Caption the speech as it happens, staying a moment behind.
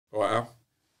All right, Al.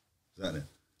 Is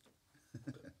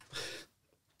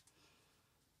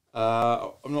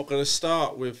I'm not going to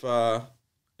start with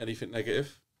anything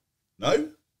negative. No?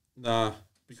 Nah,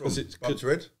 because it's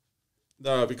red.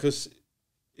 No, because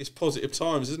it's positive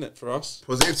times, isn't it, for us?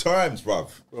 Positive times, bruv.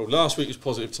 Well, last week was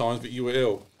positive times, but you were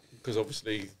ill because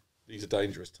obviously these are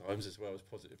dangerous times as well as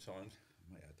positive times.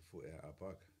 Mate, I had to 48-hour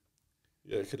bug.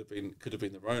 Yeah, it could have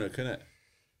been the Rona, couldn't it?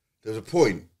 There was a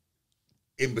point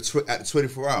in between at the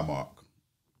 24-hour mark.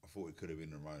 I thought it could have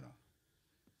been the Rona,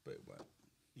 but it weren't.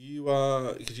 You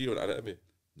because you haven't had it, have you?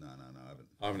 No, I haven't.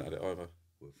 I haven't had it either.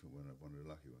 Well, I think we're one of the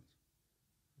lucky ones.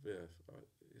 Yeah,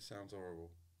 it sounds horrible.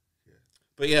 Yeah.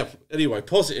 But yeah, anyway,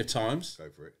 positive times. Go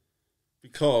for it.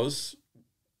 Because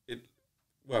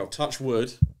touch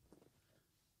wood,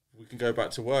 we can go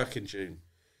back to work in June.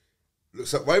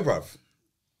 Looks that way, bruv.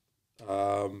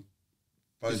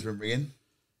 Phone's been ringing.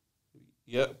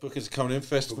 Yeah, bookings are coming in.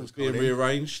 Festival's being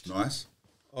rearranged. Nice.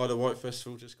 Isle of Wight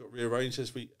Festival just got rearranged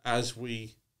as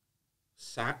we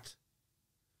sat.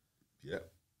 Yeah.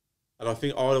 And I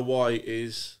think Isle of Wight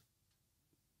is...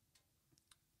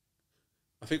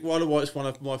 I think Isle of Wight's one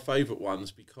of my favourite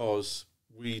ones because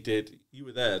you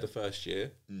were there the first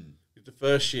year. Mm. The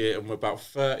first year, and about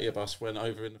 30 of us went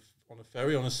over on a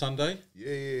ferry on a Sunday.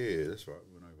 Yeah, that's right.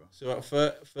 We went over. So about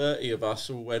 30 of us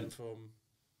all went from...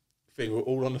 we're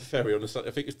all on the ferry on the Sunday.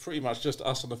 I think it's pretty much just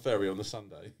us on the ferry on the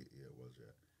Sunday. Yeah, it was,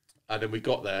 yeah. And then we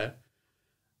got there,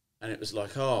 and it was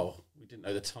like, we didn't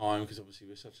know the time because obviously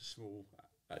we were such a small...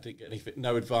 I didn't get anything,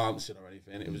 no advancing or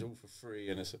anything. It was all for free,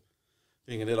 and it's a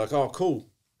thing. And they're like, cool.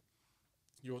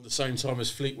 You're on the same time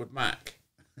as Fleetwood Mac.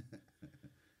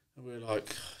 And we were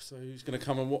like, so who's going to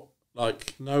come and what?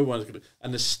 Like, no one's going to...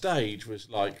 And the stage was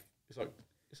like... It's like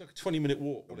a 20-minute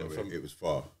walk. It was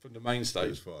far. From the main stage. It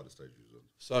was far, the stage was on.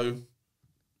 So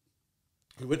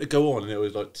we went to go on, and there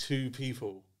was like 2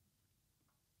 people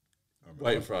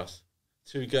waiting for us.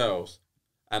 2 girls.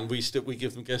 And we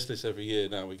give them guest lists every year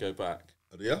now we go back.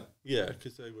 Oh, yeah? Yeah,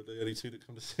 because they were the only 2 that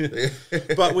come to see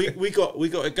it. But we got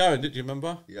it going, didn't you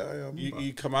remember? Yeah, I remember.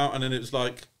 You come out, and then it was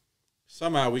like...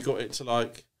 Somehow we got it to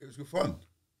like... It was good fun.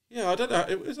 Yeah, I don't know.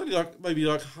 It was only like maybe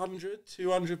like 100,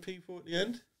 200 people at the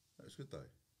end. That was good though.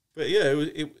 But yeah,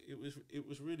 it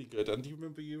was really good. And do you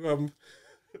remember you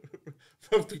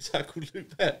rugby tackle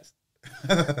Luke Betts?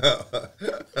 Do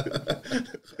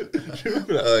you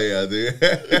remember that? Oh yeah, I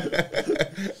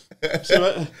do.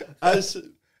 So as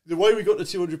the way we got the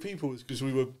 200 people was because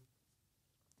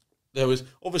there was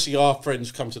obviously our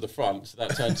friends come to the front, so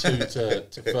that turned 2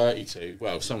 to 32.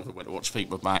 Well, some of them went to watch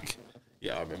Fleetwood Mac.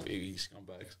 Yeah, I remember you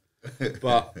scumbags.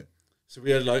 But so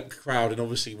we had like a crowd, and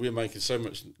obviously we were making so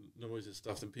much noise and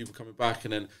stuff, and people coming back,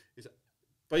 and then it's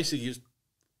basically you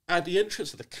at the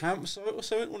entrance of the campsite or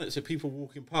something, wasn't it? So people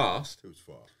walking past. It was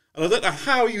far. And I don't know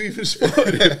how you even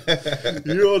spotted it.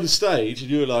 You were on the stage,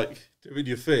 and you were like doing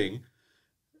your thing,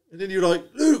 and then you were like,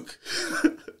 Luke!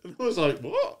 And I was like,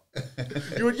 what?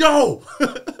 You went, yo! And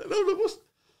I was like,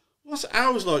 what's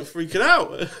Al's like freaking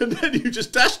out? And then you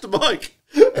just dashed the mic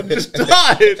and just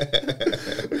died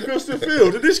across the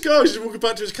field. And this guy is just walking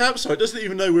back to his campsite, doesn't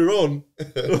even know we're on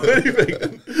or anything.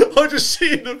 And I just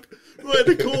see him right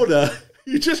in the corner.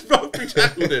 You just rugby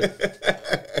tackled him.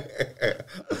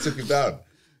 I took him down.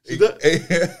 So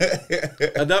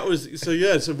that was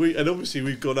and obviously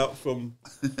we've gone up from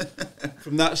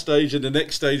that stage, and the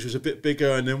next stage was a bit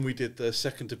bigger, and then we did the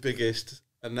second to biggest,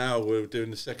 and now we're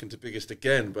doing the second to biggest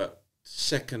again, but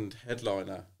second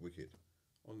headliner. Wicked.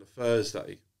 On the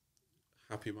Thursday.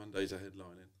 Happy Mondays are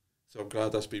headlining, so I'm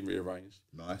glad that's been rearranged.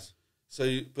 Nice.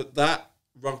 So, but that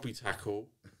rugby tackle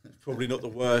is probably not the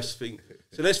worst thing.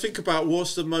 So let's think about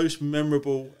what's the most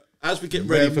memorable as we get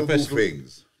ready for festival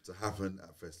things to happen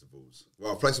at festivals.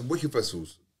 Well, I've played some wicked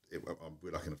festivals.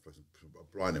 We're lucky enough to play some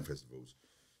blinding festivals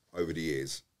over the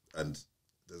years, and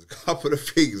there's a couple of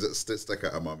things that stick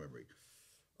out in my memory.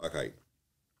 Okay,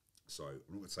 so I'm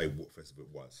not going to say what festival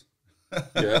it was.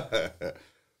 Yeah.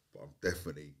 But I'm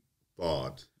definitely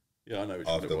barred. Yeah, I know which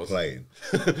after one it was. Playing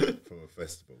from a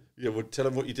festival. Yeah, well, tell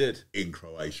them what you did. In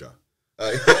Croatia.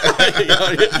 Yeah.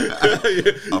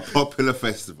 A popular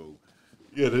festival.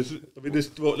 Yeah, there's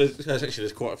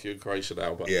quite a few in Croatia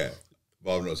now, but yeah,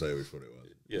 but I'm not saying which one it was.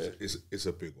 Yeah, it's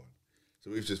a big one.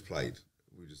 So we've just played.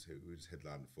 We just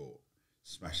headlined the fort,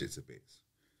 smashed it to bits.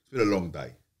 It's been a long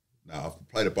day. Now I've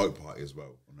played a boat party as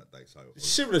well on that day. So it's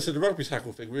similar to the rugby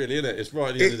tackle thing, really, isn't it? It's right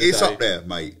at the end of the day. It's up there,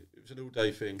 mate. It was an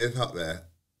all-day thing. It's up there,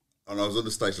 and I was on the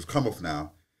stage. I've come off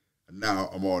now, and now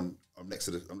I'm next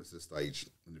to the stage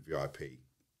in the VIP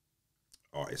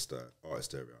artist area,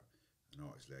 and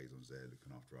artist liaisons there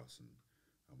looking after us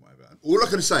and whatever. And all I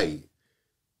can say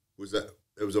was that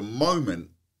there was a moment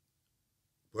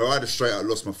where I just straight out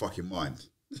lost my fucking mind.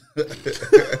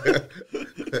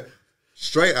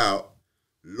 Straight out,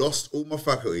 lost all my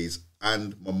faculties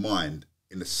and my mind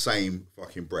in the same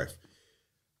fucking breath.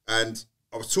 And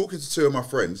I was talking to two of my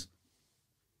friends,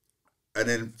 and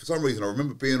then for some reason I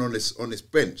remember being on this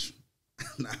bench.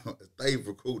 Now, as Dave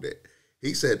recalled it,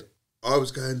 he said I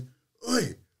was going,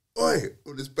 oi, oi,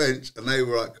 on this bench, and they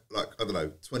were like I don't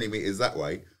know, 20 meters that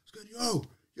way. I was going,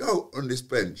 yo, on this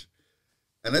bench.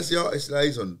 And as the artist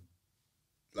liaison,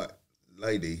 like,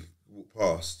 lady walked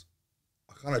past,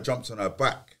 I kind of jumped on her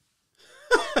back.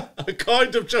 I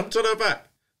kind of jumped on her back?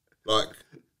 Like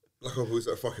I was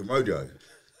at a fucking rodeo.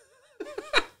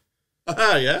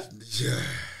 Yeah? Yeah.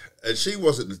 And she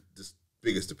wasn't the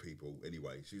biggest of people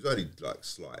anyway. She was only, like,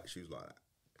 slight. She was like that.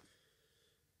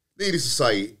 Needless to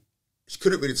say, she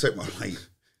couldn't really take my weight.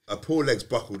 Her poor legs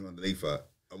buckled underneath her,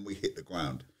 and we hit the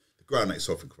ground. The ground ain't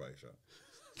soft in Croatia.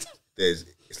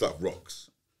 It's like rocks.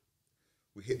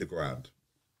 We hit the ground.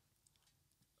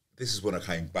 This is when I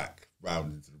came back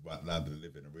round into the land of the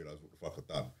living and realised what the fuck I'd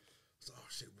done. I was like, oh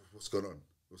shit, what's going on?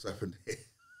 What's happened here?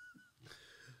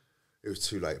 It was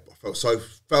too late. I felt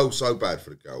so bad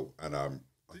for the girl. And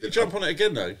did you jump on it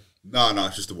again though? No,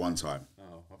 it's just the one time.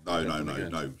 Oh,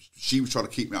 No. She was trying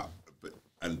to keep me up, but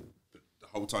the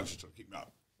whole time she was trying to keep me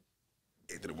up,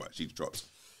 it didn't work. She dropped.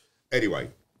 Anyway,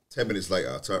 10 minutes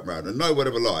later, I turned around, and no word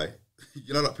of a lie,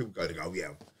 you know, like people go, oh yeah,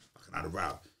 I can add a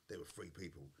row. There were 3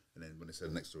 people, and then when they said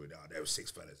the next story, there were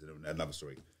 6 fellas, and then another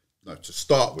story. No, to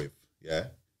start with, yeah,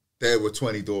 there were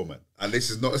 20 doormen, and this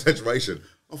is not exaggeration.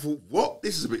 I thought, what?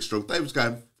 This is a bit strong. They was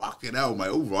going, fucking hell, mate,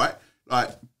 all right. Like,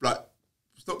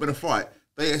 it's not been a fight.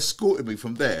 They escorted me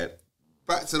from there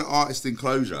back to the artist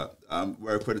enclosure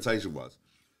where accreditation was.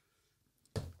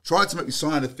 Tried to make me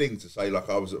sign a thing to say, like,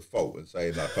 I was at fault and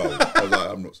saying, like, oh, I was like,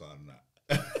 I'm not signing that.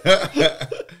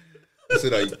 I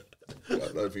said, I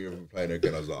don't think you're ever playing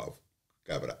again. I was like, oh,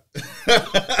 go with that.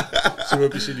 So we'll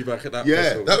be seeing you back at that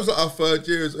festival. That was like our 3rd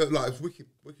year. Like, it was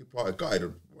wicked part of guide. I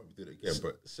won't do it again.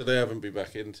 But so they haven't been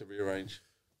back in to rearrange?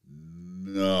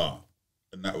 No.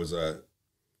 And that was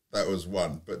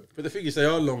one. But the thing is, they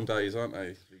are long days, aren't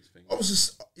they? These things. I was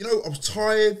just, I was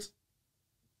tired.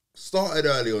 Started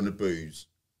early on the booze.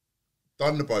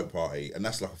 Done the boat party, and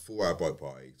that's like a 4-hour boat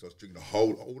party. So I was drinking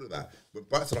all of that. Went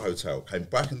back to the hotel, came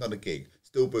back and done a gig,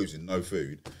 still boozing, no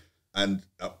food. And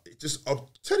I'm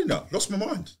telling you, lost my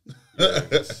mind. Yeah,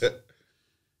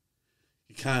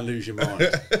 you can't lose your mind.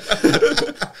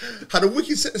 Had a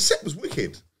wicked set. The set was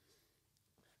wicked.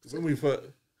 When we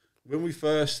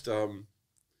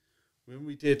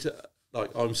did,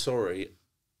 like, I'm Sorry,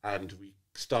 and we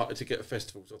started to get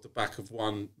festivals off the back of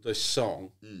this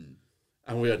song,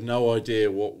 and we had no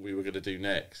idea what we were going to do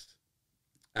next.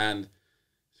 And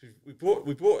so we brought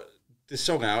this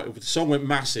song out. The song went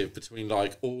massive between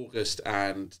like August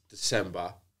and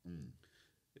December.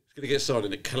 It was going to get signed,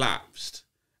 and it collapsed.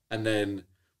 And then,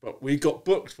 but we got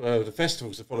booked for the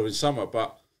festivals the following summer.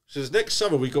 But so the next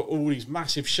summer we got all these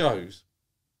massive shows,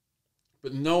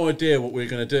 but no idea what we were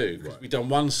going to do because we'd done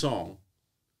one song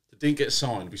that didn't get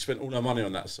signed. We spent all our money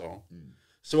on that song.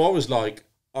 So I was like,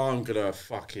 I'm going to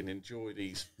fucking enjoy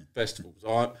these festivals.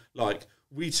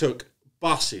 We took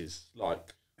buses,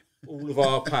 like, all of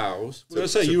our pals. Well, I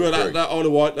say you were at that Isle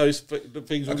of Wight, the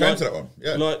things. I came to that one,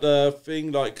 yeah. Like the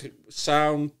thing, like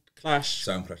Sound Clash.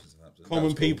 Sound Clash.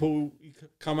 Common people you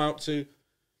come out to.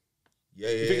 Yeah.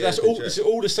 I think that's all. It's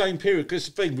all the same period. Because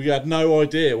the thing, we had no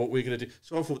idea what we were going to do.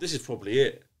 So I thought, this is probably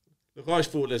it. Look, I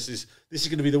thought this is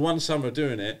going to be the one summer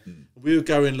doing it. We were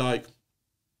going like,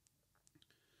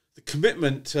 the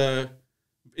commitment to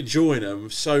enjoying them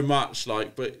so much,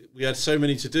 like, but we had so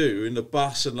many to do in the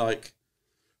bus, and like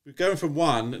we're going from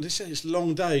one, and it's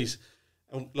long days,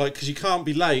 and like because you can't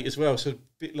be late as well, so a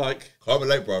bit like can't be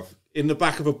late, bruv. In the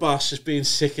back of a bus, just being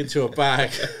sick into a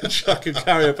bag, chuck and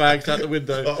carry a bag out the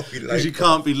window because you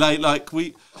can't be late. Like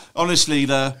we, honestly,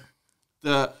 it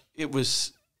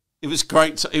was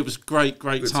great. It was great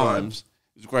Good times. Time.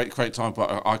 It was a great time,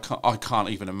 but I can't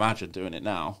even imagine doing it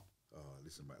now.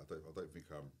 Listen, mate, I don't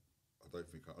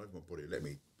think my body let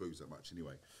me booze that much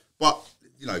anyway. But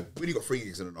when you got 3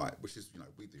 gigs in a night, which is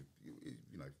we do,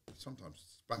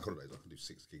 sometimes bank holidays I can do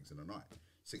 6 gigs in a night,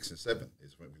 6 and 7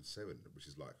 is 7, which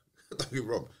is like don't get me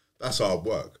wrong, that's hard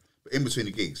work. But in between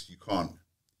the gigs, you can't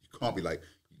be like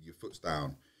your foot's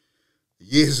down.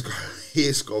 Years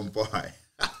gone by.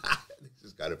 This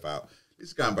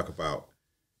is going back about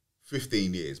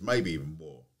 15 years, maybe even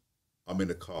more. I'm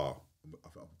in a car.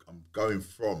 I'm going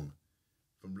from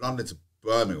London to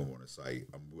Birmingham, I want to say.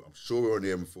 I'm sure we're on the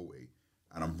M40,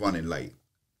 and I'm running late.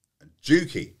 and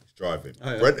Jukey is driving.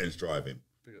 Oh, yeah. Brenton's driving.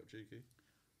 Big up Jukey.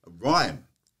 And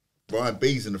Ryan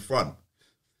B's in the front,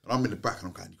 and I'm in the back, and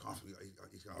I'm going, you can't.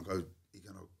 He's going to go.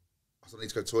 I said, I need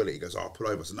to go to the toilet. He goes, oh, I'll pull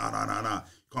over. I said, no, you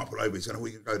can't pull over. He's going, where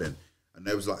are you going to go then? And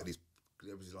there was like these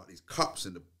cups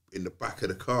in the back of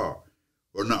the car.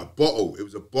 Or not a bottle. It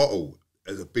was a bottle.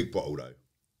 It was a big bottle though.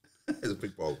 It was a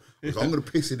big bottle. I was, I'm going to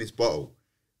piss in this bottle,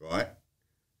 right?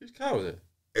 Whose car was it?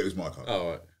 It was my car.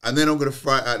 Oh, right. And then I'm going to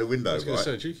throw it out the window, right?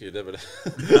 So Jukey had never.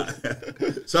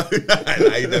 So he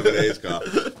never let his car.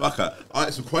 Fucker. I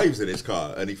had some quaves in his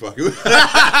car, and he fucking. Fucking.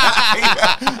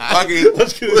 I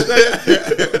was going to say.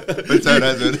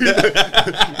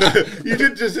 You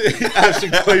didn't just have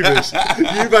some quavers.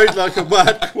 You made like a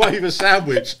mad quaver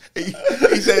sandwich. He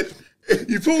said.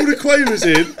 You put all the quavers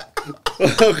in,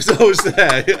 because I was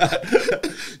there.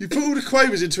 You put all the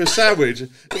quavers into a sandwich, and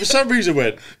for some reason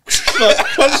went, like,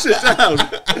 punched it down,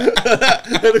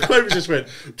 and the quavers just went.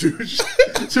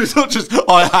 So it's not just,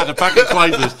 I had a pack of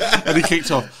quavers, and he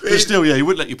kicked off. But still, yeah, he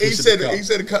wouldn't let you piss in the car. He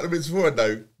said a couple of minutes before,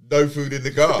 no food in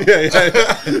the car. Yeah.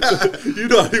 You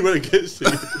know he went against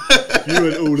it. You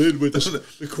went all in with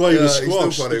the quaver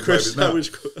squash, the crisp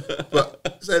sandwich.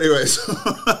 But, so anyway,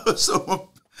 so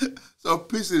I'm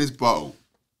pissing this bottle.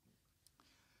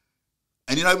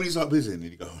 And you know when he's like pissing and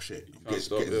you go, oh shit, I'm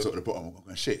getting to the top of the bottom. I'm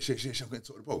going, shit, I'm getting to the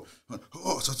top of the bottle.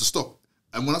 Oh, so I have to stop.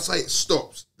 And when I say it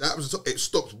stops, it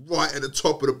stops right at the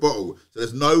top of the bottle. So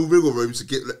there's no wiggle room to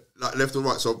get like left or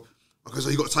right. So I go,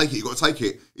 so you got to take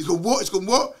it. He's gone, what? He's gone,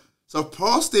 what? So I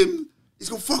passed him. He's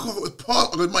gone, fuck off. I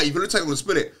go, mate, you've got to take it, I'm going to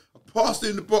spill it. I passed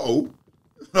him the bottle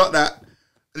like that.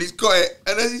 And he's got it.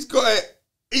 And then he's got it.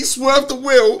 He swerved the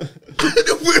wheel,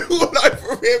 the wheel all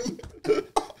over him.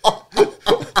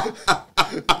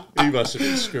 He must have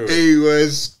been screwing. He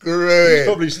was screwing. He's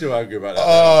probably still angry about that.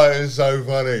 Oh, it was so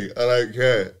funny. I don't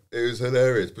care. It was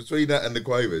hilarious. Between that and the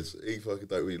quavers, he fucking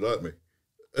don't really like me.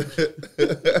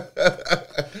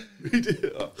 We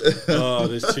did. Oh,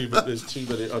 there's too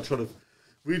many. I'm trying to.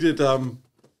 We did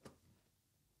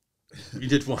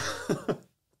one.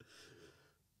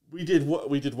 We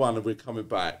did one, and we're coming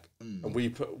back, and we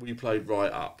played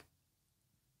right up,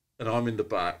 and I'm in the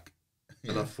back,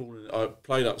 and I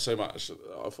played up so much,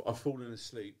 I've fallen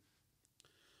asleep.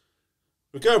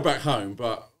 We're going back home,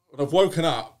 but when I've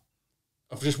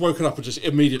just woken up and just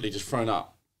immediately just thrown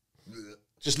up,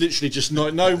 just literally just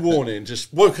no warning,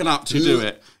 just woken up to do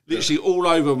it, literally all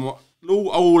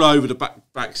over the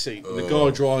back seat, and the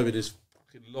guy driving is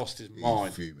fucking lost his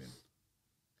mind, fuming.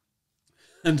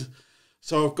 And.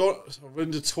 So I'm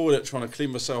in the toilet trying to clean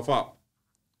myself up,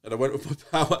 and I went with my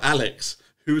pal Alex,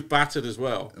 who was battered as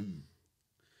well. And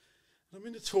I'm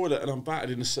in the toilet, and I'm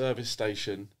battered in the service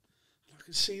station. And I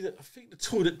can see that I think the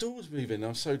toilet door's moving.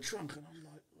 I'm so drunk, and I'm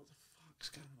like, "What the fuck's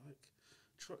going on?"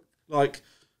 Like,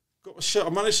 got my shirt. I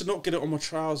managed to not get it on my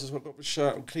trousers. I got my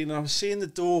shirt. I'm cleaning. I'm seeing the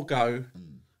door go. And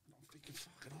I'm thinking,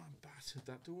 "Fucking, I'm battered.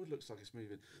 That door looks like it's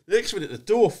moving." The next minute, the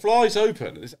door flies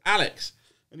open, and it's Alex.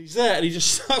 And he's there, and he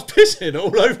just starts pissing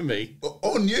all over me.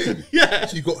 On you? Yeah.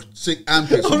 So you got sick and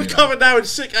piss. I'm covered now in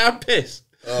sick and piss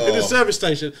in the service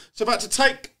station. So I'm about to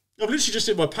take. I'm literally just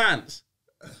in my pants,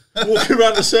 walking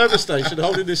around the service station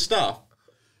holding this stuff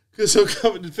because I'm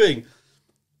covered in thing.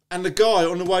 And the guy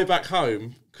on the way back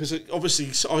home, because obviously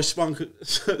I smelt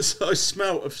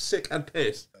of sick and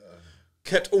piss,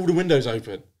 kept all the windows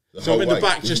open. So I'm in the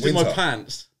back just in my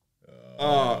pants.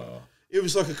 It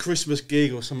was like a Christmas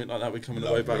gig or something like that. We're coming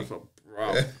away back from.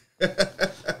 Bro.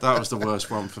 That was the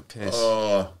worst one for piss.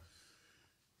 Oh,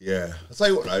 yeah. I'll tell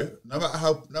you what though, no matter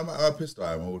how pissed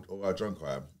I am or how drunk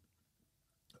I am,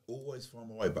 I always find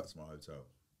my way back to my hotel.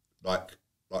 Like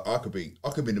I could be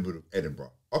in the middle of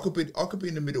Edinburgh. I could be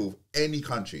in the middle of any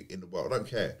country in the world. I don't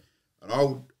care, and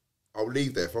I'll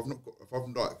leave there if I've not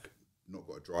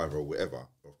got a driver or whatever.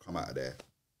 I've come out of there.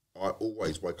 I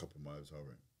always wake up in my hotel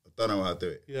room. I don't know how I do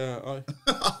it. Yeah, I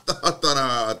don't know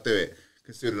how I do it.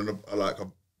 Considering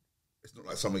it's not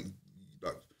like something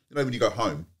like when you go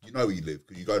home, you know where you live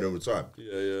because you go there all the time.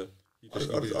 Yeah.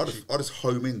 I just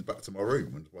home in back to my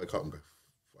room and wake up and go,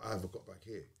 why have I got back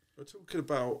here? We're talking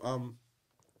about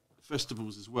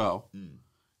festivals as well.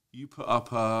 You put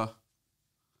up a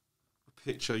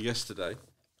picture yesterday.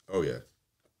 Oh yeah,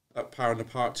 at Power in the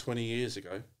Park 20 years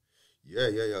ago. Yeah,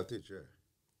 I did. Yeah.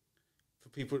 For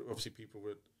people, obviously, people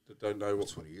that don't know what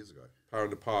 20 years ago. Power in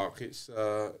the Park. It's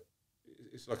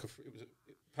like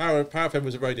Power FM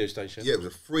was a radio station. Yeah, it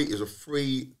was a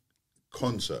free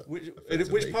concert. Which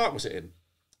park was it in?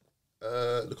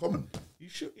 The Common. You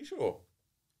sure?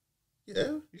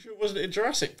 Yeah. You sure it wasn't in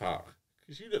Jurassic Park?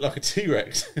 Because you look like a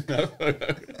T-Rex in that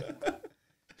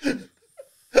photo.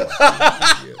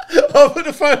 I'll put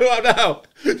the photo up now.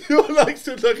 You're like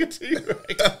still like a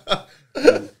T-Rex.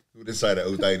 We'll just say that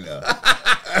all day now.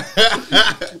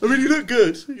 I mean, you look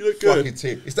good. You look good. Fucking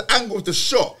team. It's the angle of the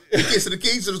shot. He gets to the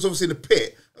geezer that's obviously in the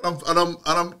pit, and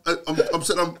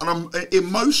I'm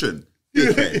in motion.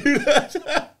 You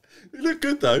look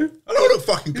good though. I don't look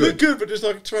fucking good. You look good, but just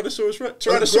like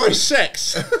Tyrannosaurus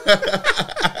sex.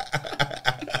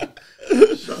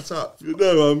 Shut up.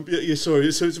 No, yeah,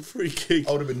 sorry. So it's a free kick.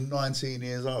 I would have been 19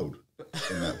 years old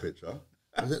in that picture.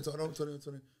 Was it 20?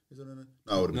 No,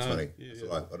 I would have been 20. Yeah, That's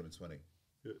right. I would have been 20.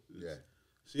 Yeah.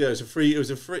 So yeah, it was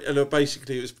a free. And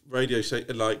basically, it was radio.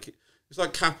 Like it's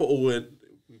like Capital. Yeah,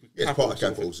 it's part of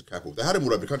Capital. They had them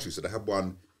all over the country. So they had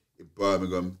one in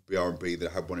Birmingham, BR&B. They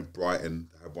had one in Brighton.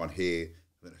 They had one here.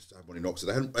 And then they had one in Oxford.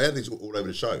 They had these all over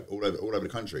the show, all over the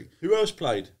country. Who else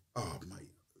played? Oh mate,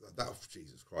 that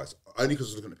Jesus Christ! Only because I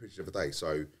was looking at the picture the other day.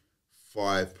 So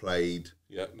 5 played.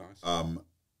 Yeah, nice.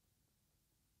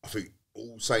 I think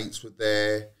All Saints were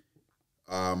there.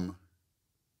 There's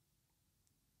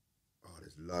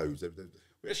loads.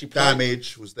 We actually played.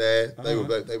 Damage was there. They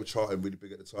were charting really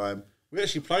big at the time. We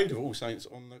actually played with All Saints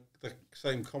on the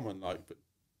same common, like, but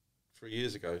 3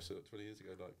 years ago, so 20 years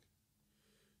ago, like.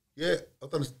 Yeah, I've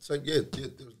done the same. Yeah.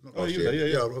 It was not last year.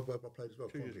 Yeah. I played as well.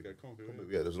 2 years ago, Conquer,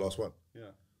 yeah, that was the last one.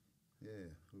 Yeah. Yeah,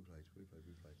 we played.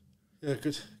 Yeah,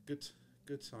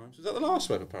 good times. Was that the last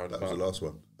one for Power in the Park? That was the last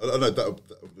one. Oh no,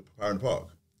 the Power in the Park.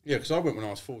 Yeah, because I went when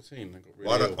I was 14 and got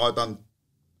really ill. I done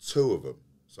 2 of them,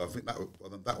 so I think that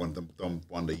one done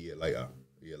one a year later.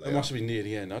 It must have been near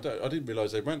the end. I didn't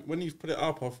realise they went when you put it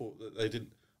up. I thought that they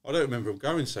didn't. I don't remember them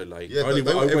going so late. Yeah, they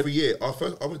went every year. I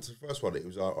went to the first one. It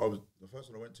was the first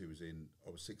one I went to was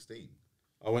I was 16.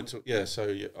 I went to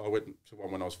I went to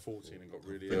one when I was 14 and got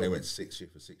really ill. They went 6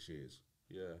 years for 6 years.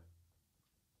 Yeah.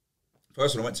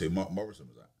 First one I went to, Mark Morrison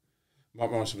was at.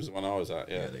 Mark Morrison was the one I was at.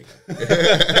 Yeah, there you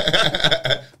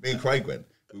go. Me and Craig went.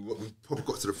 We probably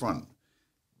got to the front,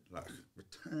 like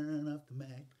return of the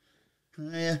Mac.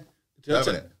 Yeah.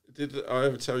 Did I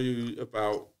ever tell you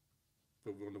about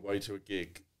when we were on the way to a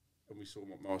gig and we saw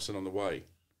Mark Morrison on the way?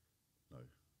 No.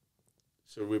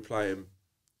 So we were playing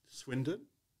Swindon.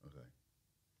 Okay.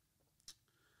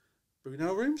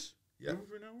 Brunel Rooms? Yeah. Remember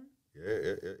Brunel Rooms?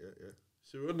 Yeah.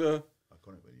 So we're on the...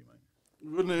 Iconic venue, mate.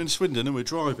 We're in Swindon and we're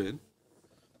driving.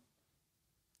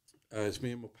 It's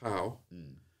me and my pal.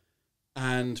 Mm.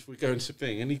 And we're going to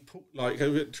thing. And he,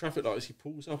 over at traffic lights, he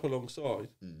pulls up alongside.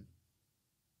 Mm.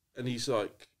 And he's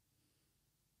like,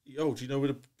 yo, do you know where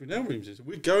the Brunel Rooms is? And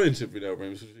we're going to Brunel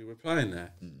Rooms because we were playing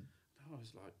there. Mm. And I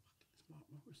was like, it's Mark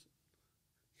Morrison.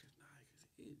 He goes, no,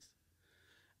 it is.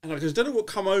 And I goes, don't know what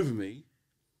come over me,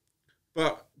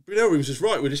 but Brunel Rooms was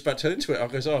right. We're just about to turn into it. I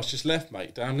goes, oh, it's just left,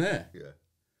 mate, down there. Yeah.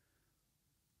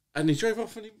 And he drove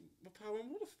off and my pal went,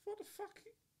 what the fuck?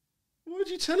 Why did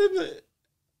you tell him that?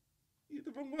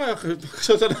 The wrong way. I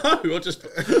don't know. I just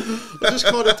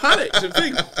kind of panicked and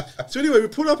think. So anyway, we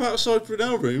pull up outside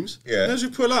Brunel Rooms. Yeah. And as we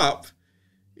pull up,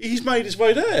 he's made his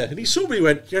way there, and he saw me. He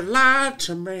went, "You lied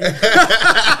to me."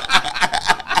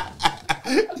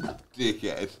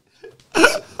 Dickhead.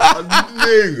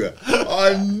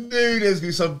 I knew there was going to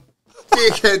be some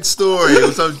dickhead story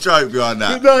or some joke behind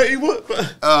that. No, he was.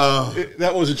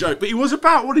 That was a joke, but he was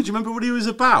about. What did you remember? What he was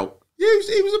about? Yeah,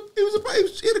 he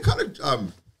had a couple of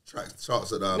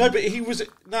charts at No, but he was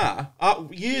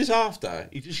years after.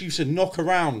 He just used to knock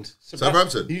around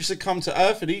Southampton. He used to come to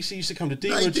Earth, and he used to come to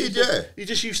Demo. No, he did, yeah. He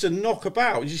just used to knock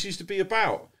about. He just used to be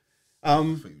about. I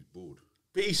think he was bored.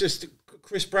 But he's just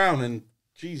Chris Brown and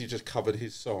Jeezy just covered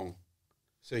his song.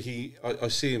 So I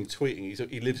see him tweeting.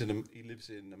 He lives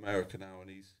in America now,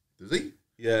 and does he?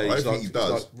 Yeah, I think he does.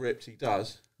 He's like ripped. He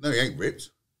does. No, he ain't ripped.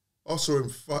 I saw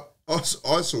him. I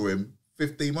saw him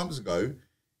 15 months ago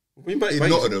in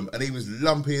Nottingham, and he was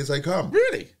lumpy as they come.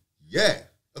 Really? Yeah.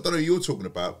 I don't know who you're talking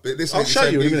about, but this I'll show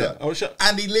you in a minute.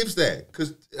 And he lives there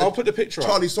because I'll put the picture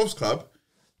Charlie up. Soft's club.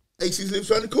 Aces lives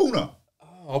around the corner.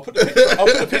 Oh, I'll put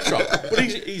the picture up. But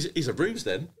he's a Rooms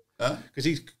then.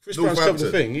 Because Chris Brown's covered the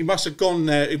thing. He must have gone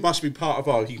there. It must be part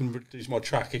of you can produce my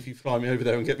track if you fly me over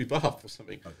there and get me buff or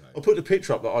something. Okay. I'll put the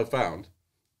picture up that I found.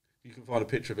 You can find a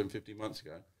picture of him 15 months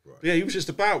ago. Right. But yeah, he was just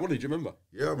about. What did you remember?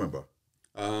 Yeah, I remember.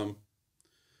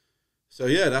 So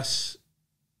yeah, that's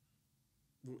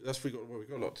we got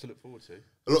a lot to look forward to.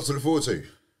 A lot to look forward to.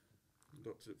 A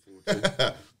lot to look forward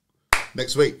to.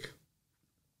 Next week.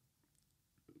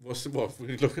 What?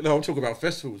 I'm talking about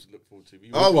festivals to look forward to.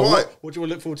 Right. What do you want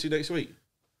to look forward to next week?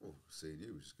 Oh, seeing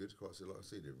you was good. Quite a lot of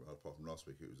seeing you. Apart from last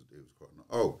week, it was quite nice.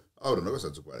 Oh, I don't know. What's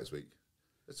that to talk about this week?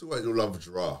 Let's talk about your love of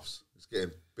giraffes. It's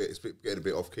getting a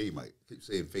bit off key, mate. I keep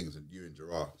seeing things and you and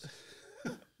giraffes.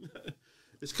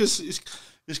 It's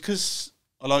because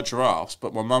I like giraffes,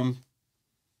 but my mum.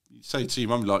 You say to your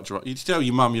mum you like giraffe. You tell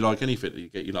your mum you like anything that you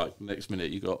get. You like the next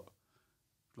minute you got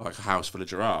like a house full of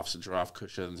giraffes and giraffe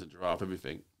cushions and giraffe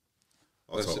everything.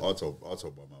 I told my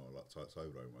mum I liked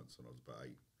Toblerone once when I was about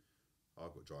 8. I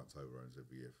got giant Toblerones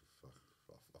every year. I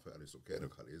think I only stopped getting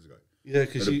them a couple of years ago. Yeah,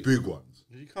 because the big ones.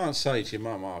 You can't say to your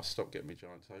mum, "Oh, stop getting me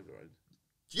giant Toblerones."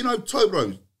 Do you know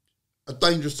Toblerones are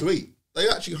dangerous to eat? They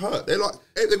actually hurt. They're like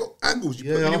they've got angles.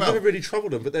 You put in your mouth. I've never really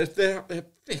troubled them, but they're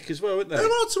thick as well, aren't they? They're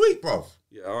hard to eat, bruv.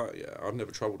 Yeah, I've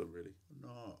never troubled them really.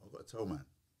 No, I've got to tell man.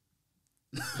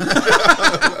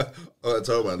 I've got to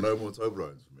tell man, no more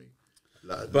Toblerones for me.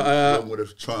 Like, but with a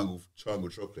triangle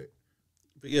chocolate.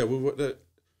 But yeah,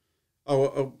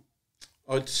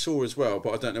 I saw as well,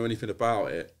 but I don't know anything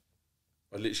about it.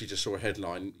 I literally just saw a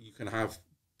headline.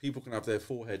 People can have their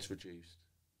foreheads reduced.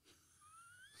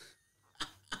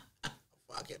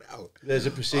 Fuck it out. There's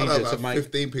a procedure to make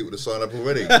 15 people to sign up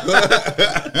already.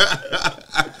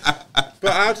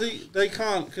 But how do they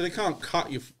can't? Because they can't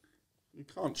cut you. You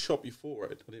can't chop your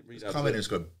forehead. I didn't read that. Come in and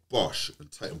just go bosh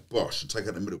and take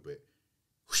out the middle bit.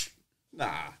 Whoosh.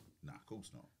 Nah, of course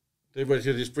not. They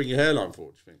just bring your hairline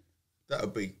forward. Do you think? That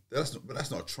would be that's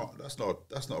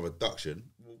not a reduction.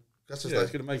 Well, that's just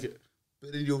it's going to make it.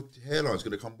 But then your hairline's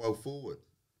going to come well forward.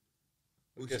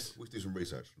 We do some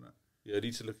research on that. Yeah, I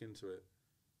need to look into it.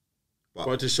 But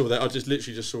I just saw that. I just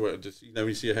literally just saw it. Just when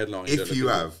you see a headline.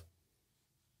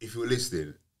 If you're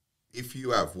listening, if you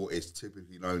have what is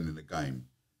typically known in the game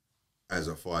as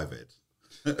a 5-head,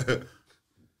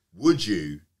 would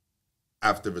you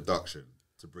have the reduction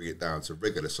to bring it down to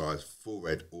regular size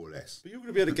 4-head or less? But you're going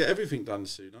to be able to get everything done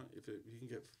soon, right? If you can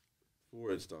get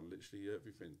 4-heads done, literally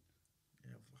everything.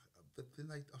 Yeah, but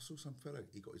then I saw some fella.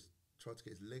 Tried to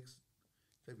get his legs,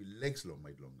 maybe legs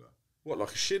made longer. What,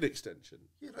 like a shin extension?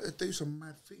 Yeah, like they do some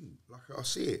mad thing. Like I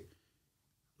see it.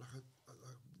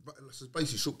 So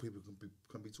basically, short people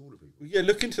can be taller people. Well, yeah,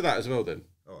 look into that as well. Then.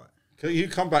 All right. Okay, you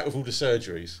come back with all the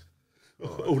surgeries,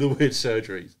 all the weird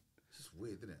surgeries. It's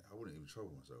weird, isn't it? I wouldn't even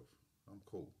trouble myself. I'm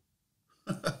cool.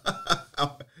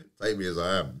 Take me as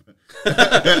I am.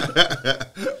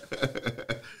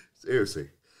 Seriously.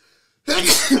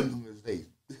 Bless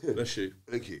you.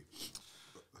 Thank you.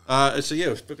 So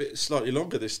yeah, it's a bit slightly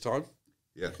longer this time.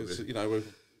 Yeah, because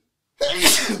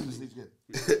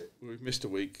we've missed a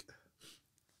week.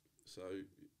 So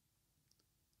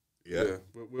yeah,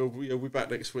 we'll be back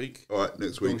next week. All right,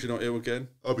 next week. As long as you're not ill again.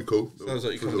 I'll be cool. Sounds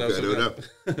like you come down to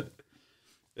that.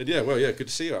 And good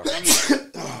to see you.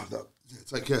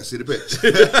 Take care. See you in a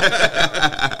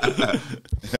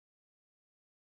bit.